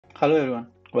Hello everyone,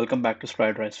 welcome back to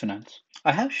Fundrise Finance.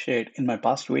 I have shared in my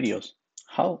past videos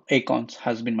how Acorns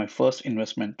has been my first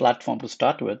investment platform to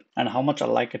start with and how much I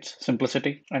like its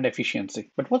simplicity and efficiency.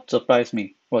 But what surprised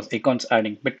me was Acorns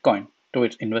adding Bitcoin to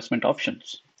its investment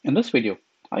options. In this video,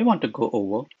 I want to go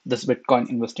over this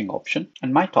Bitcoin investing option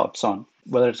and my thoughts on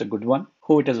whether it's a good one,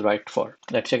 who it is right for.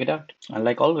 Let's check it out. And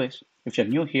like always, if you're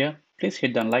new here, please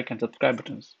hit the like and subscribe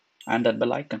buttons and that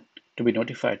bell icon to be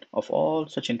notified of all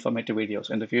such informative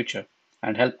videos in the future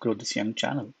and help grow this young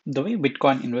channel. The way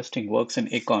Bitcoin investing works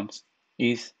in Acorns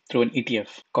is through an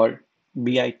ETF called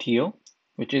BITO,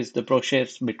 which is the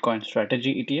ProShares Bitcoin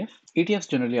Strategy ETF. ETFs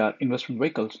generally are investment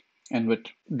vehicles in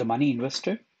which the money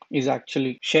invested is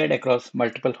actually shared across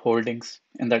multiple holdings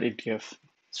in that ETF.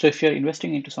 So if you're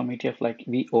investing into some ETF like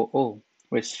VOO,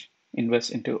 which invests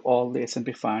into all the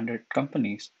S&P 500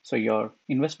 companies, so your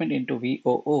investment into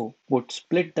VOO would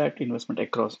split that investment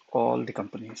across all the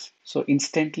companies. So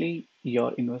instantly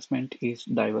your investment is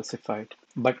diversified.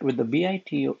 But with the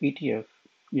BITO ETF,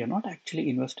 you're not actually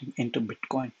investing into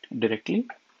Bitcoin directly,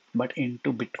 but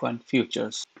into Bitcoin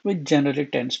futures, which generally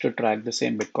tends to track the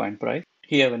same Bitcoin price.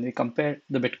 Here, when we compare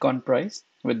the Bitcoin price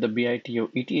with the BITO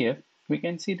ETF, we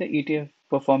can see the ETF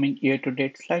performing year to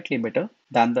date slightly better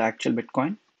than the actual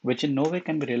Bitcoin, which in no way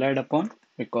can be relied upon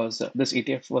because this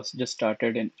ETF was just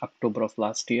started in October of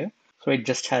last year. So it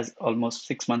just has almost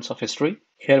 6 months of history.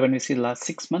 Here, when we see the last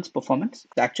 6 months performance,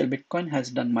 the actual Bitcoin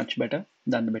has done much better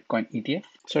than the Bitcoin ETF.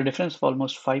 So a difference of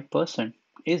almost 5%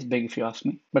 is big if you ask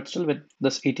me. But still, with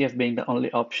this ETF being the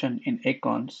only option in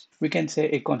Acorns, we can say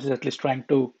Acorns is at least trying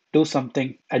to do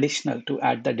something additional to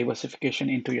add the diversification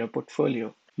into your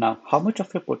portfolio. Now, how much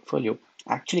of your portfolio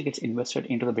actually gets invested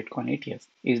into the Bitcoin ETF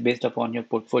is based upon your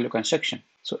portfolio construction.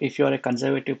 So if you are a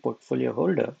conservative portfolio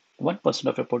holder, 1%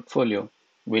 of your portfolio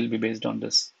will be based on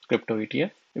this crypto ETF.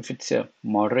 If it's a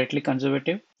moderately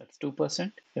conservative, that's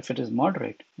 2%. If it is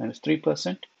moderate, then it's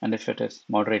 3%. And if it is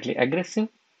moderately aggressive,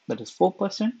 that is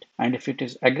 4%. And if it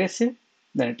is aggressive,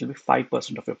 then it will be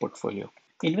 5% of your portfolio.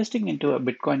 Investing into a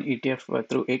Bitcoin ETF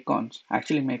through Acorns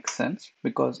actually makes sense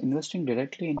because investing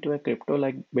directly into a crypto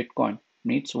like Bitcoin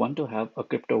needs one to have a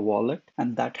crypto wallet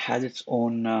and that has its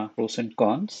own pros and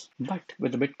cons. But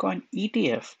with the Bitcoin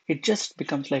ETF, it just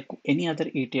becomes like any other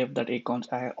ETF that Acorns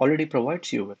already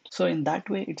provides you with. So in that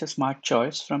way, it's a smart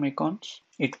choice from Acorns.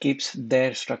 It keeps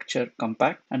their structure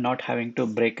compact and not having to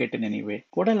break it in any way.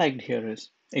 What I liked here is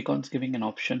Acorns giving an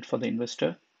option for the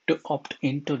investor to opt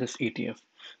into this ETF.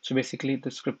 So basically,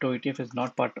 this crypto ETF is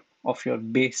not part of your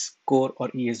base core or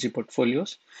ESG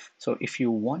portfolios. So if you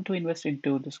want to invest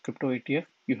into this crypto ETF,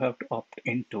 you have to opt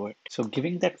into it. So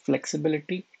giving that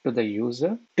flexibility to the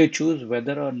user to choose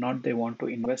whether or not they want to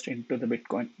invest into the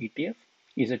Bitcoin ETF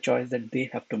is a choice that they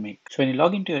have to make. So when you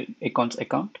log into your Acorns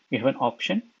account, you have an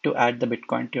option to add the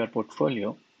Bitcoin to your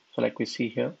portfolio. So like we see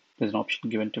here, there's an option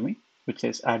given to me which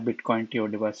says add Bitcoin to your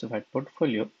diversified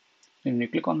portfolio. And when you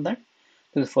click on that,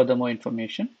 there's further more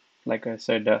information. Like I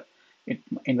said, it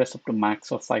invests up to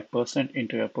max of 5%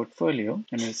 into your portfolio.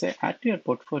 And we say add to your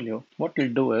portfolio, what we'll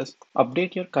do is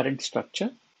update your current structure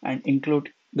and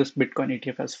include this Bitcoin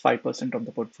ETF as 5% of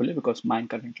the portfolio because mine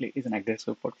currently is an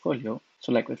aggressive portfolio.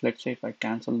 So like let's say if I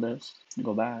cancel this,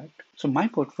 go back. So my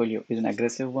portfolio is an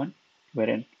aggressive one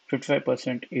wherein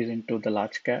 55% is into the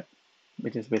large cap,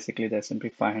 which is basically the S&P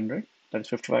 500, that is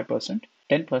 55%,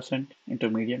 10% into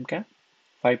medium cap,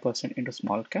 5% into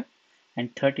small cap,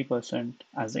 and 30%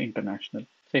 as the international.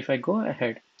 So if I go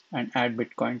ahead and add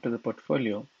Bitcoin to the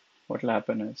portfolio, what will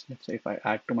happen is, let's say if I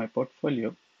add to my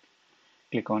portfolio,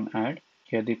 click on add,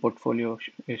 here the portfolio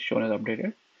is shown as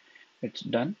updated. It's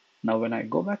done. Now when I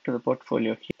go back to the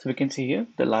portfolio, so we can see here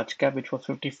the large cap, which was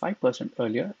 55%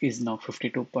 earlier, is now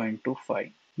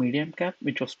 52.25. Medium cap,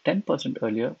 which was 10%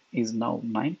 earlier, is now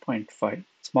 9.5.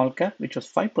 Small cap, which was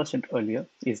 5% earlier,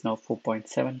 is now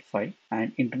 4.75.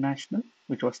 And international,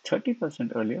 which was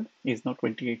 30% earlier, is now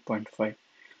 28.5.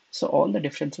 So all the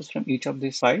differences from each of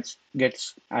these files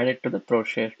gets added to the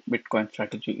ProShare Bitcoin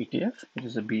Strategy ETF, which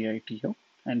is a BITO,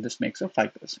 and this makes a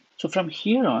 5%. So from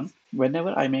here on,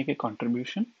 whenever I make a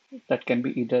contribution, that can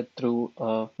be either through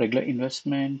a regular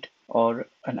investment or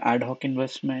an ad hoc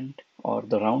investment or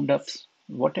the roundups,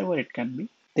 whatever it can be,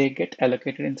 they get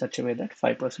allocated in such a way that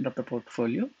 5% of the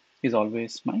portfolio is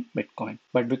always my Bitcoin.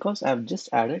 But because I've just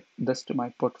added this to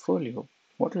my portfolio,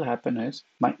 what will happen is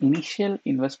my initial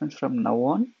investments from now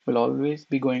on will always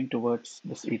be going towards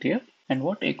this ETF. And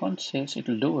what Acorn says it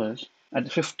will do is at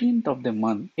the 15th of the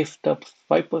month, if the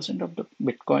 5% of the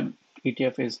Bitcoin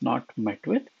ETF is not met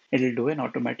with, it will do an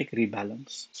automatic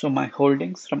rebalance. So my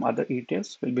holdings from other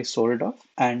ETFs will be sold off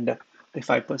and the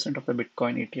 5% of the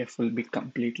Bitcoin ETF will be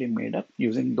completely made up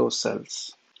using those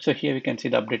cells. So here we can see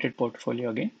the updated portfolio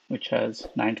again, which has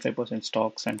 95%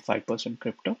 stocks and 5%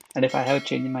 crypto. And if I have a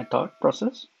change in my thought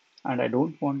process and I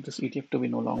don't want this ETF to be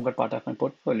no longer part of my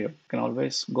portfolio, I can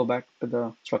always go back to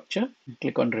the structure and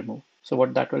click on remove. So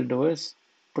what that will do is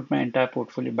put my entire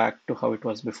portfolio back to how it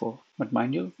was before. But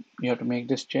mind you, you have to make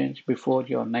this change before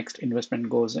your next investment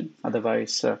goes in.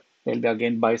 Otherwise, there'll be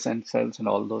again buys and sells and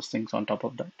all those things on top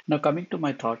of that. Now, coming to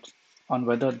my thoughts on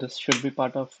whether this should be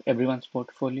part of everyone's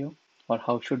portfolio or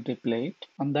how should they play it.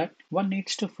 On that, one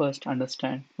needs to first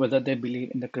understand whether they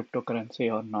believe in the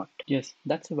cryptocurrency or not. Yes,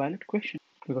 that's a valid question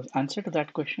because answer to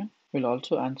that question will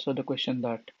also answer the question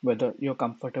that whether you're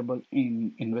comfortable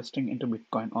in investing into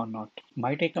Bitcoin or not.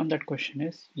 My take on that question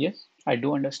is yes, I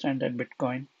do understand that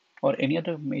Bitcoin or any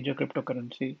other major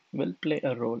cryptocurrency will play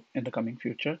a role in the coming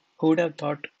future. Who would have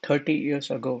thought 30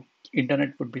 years ago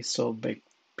internet would be so big,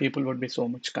 people would be so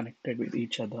much connected with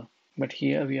each other. But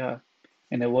here we are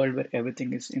in a world where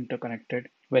everything is interconnected,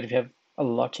 where we have a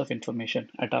lots of information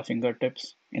at our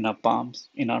fingertips, in our palms,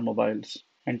 in our mobiles,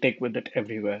 and take with it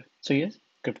everywhere. So yes,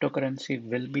 cryptocurrency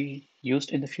will be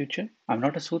used in the future. I'm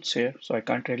not a soothsayer, so I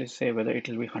can't really say whether it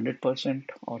will be 100%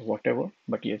 or whatever,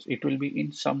 but yes, it will be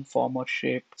in some form or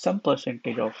shape, some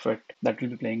percentage of it that will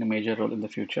be playing a major role in the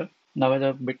future. Now,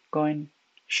 whether Bitcoin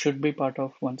should be part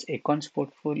of one's Acorns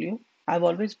portfolio, I've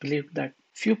always believed that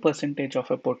few percentage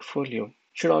of a portfolio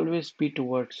should always be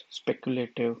towards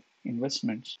speculative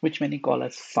investments, which many call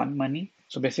as fun money.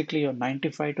 So basically, your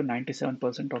 95 to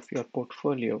 97% of your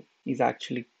portfolio is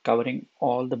actually covering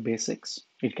all the basics.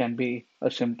 It can be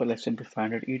a simple S&P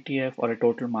 500 ETF or a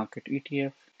total market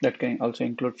ETF that can also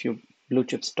include few blue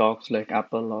chip stocks like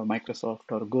Apple or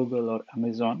Microsoft or Google or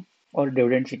Amazon or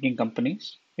dividend seeking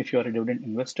companies if you are a dividend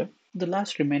investor. The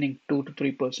last remaining 2 to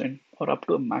 3% or up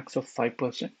to a max of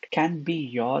 5% can be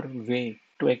your way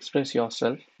to express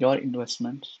yourself, your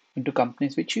investments into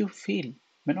companies which you feel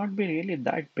may not be really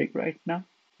that big right now,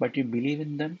 but you believe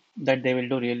in them that they will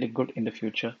do really good in the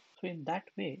future. So, in that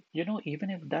way, even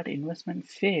if that investment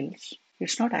fails,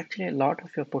 it's not actually a lot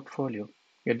of your portfolio.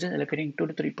 You're just allocating 2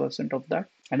 to 3% of that.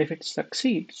 And if it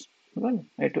succeeds, well,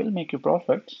 it will make you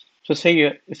profits. So,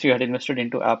 say if you had invested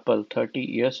into Apple 30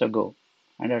 years ago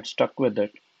and had stuck with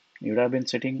it, you'd have been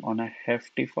sitting on a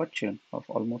hefty fortune of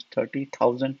almost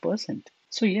 30,000%.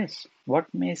 So, yes, what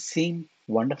may seem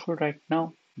wonderful right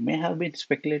now may have been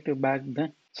speculative back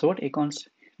then. So, what Acorn's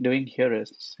doing here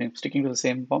is sticking to the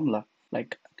same formula,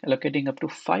 like allocating up to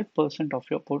 5% of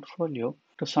your portfolio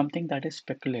to something that is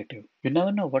speculative. You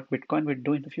never know what Bitcoin will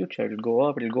do in the future. It'll go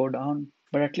up, it'll go down,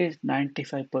 but at least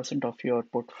 95% of your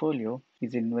portfolio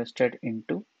is invested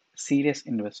into serious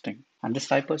investing. And this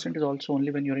 5% is also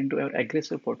only when you're into your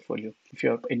aggressive portfolio. If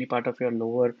you're any part of your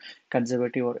lower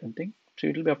conservative or anything, so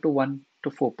it will be up to 1 to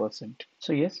 4%.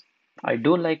 So, yes, I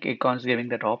do like Acorns giving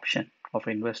that option of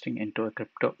investing into a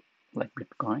crypto like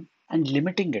Bitcoin and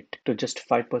limiting it to just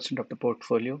 5% of the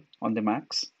portfolio on the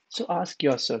max. So, ask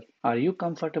yourself, are you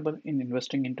comfortable in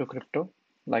investing into crypto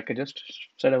like I just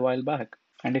said a while back?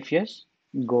 And if yes,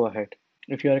 go ahead.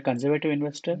 If you are a conservative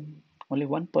investor, only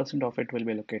 1% of it will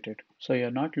be allocated. So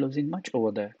you're not losing much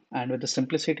over there. And with the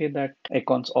simplicity that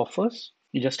Acorns offers,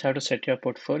 you just have to set your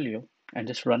portfolio and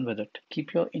just run with it.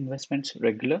 Keep your investments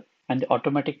regular and the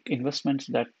automatic investments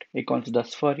that Acorns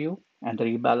does for you and the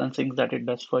rebalancing that it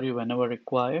does for you whenever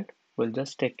required will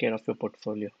just take care of your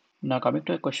portfolio. Now, coming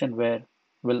to a question where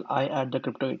will I add the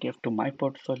crypto ETF to my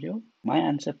portfolio? My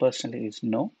answer personally is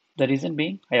no. The reason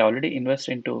being, I already invest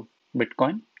into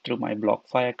Bitcoin through my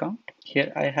BlockFi account.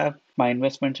 Here I have my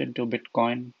investments into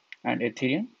Bitcoin and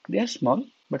Ethereum. They are small,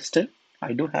 but still,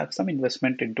 I do have some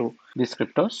investment into these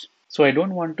cryptos. So I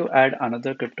don't want to add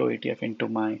another crypto ETF into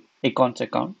my Acorns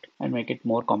account and make it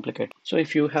more complicated. So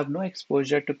if you have no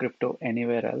exposure to crypto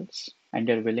anywhere else and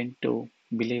you're willing to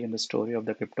believe in the story of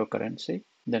the cryptocurrency,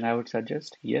 then I would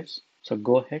suggest yes. So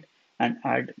go ahead and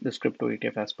add this crypto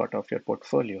ETF as part of your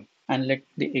portfolio and let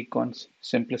the Acorns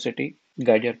simplicity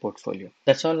guide your portfolio.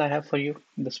 That's all I have for you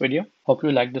in this video. Hope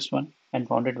you liked this one and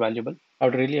found it valuable. I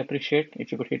would really appreciate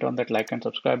if you could hit on that like and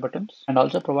subscribe buttons and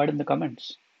also provide in the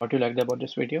comments what you liked about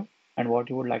this video and what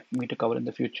you would like me to cover in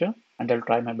the future, and I'll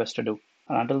try my best to do.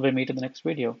 And until we meet in the next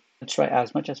video, let's try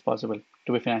as much as possible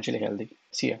to be financially healthy.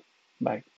 See ya. Bye.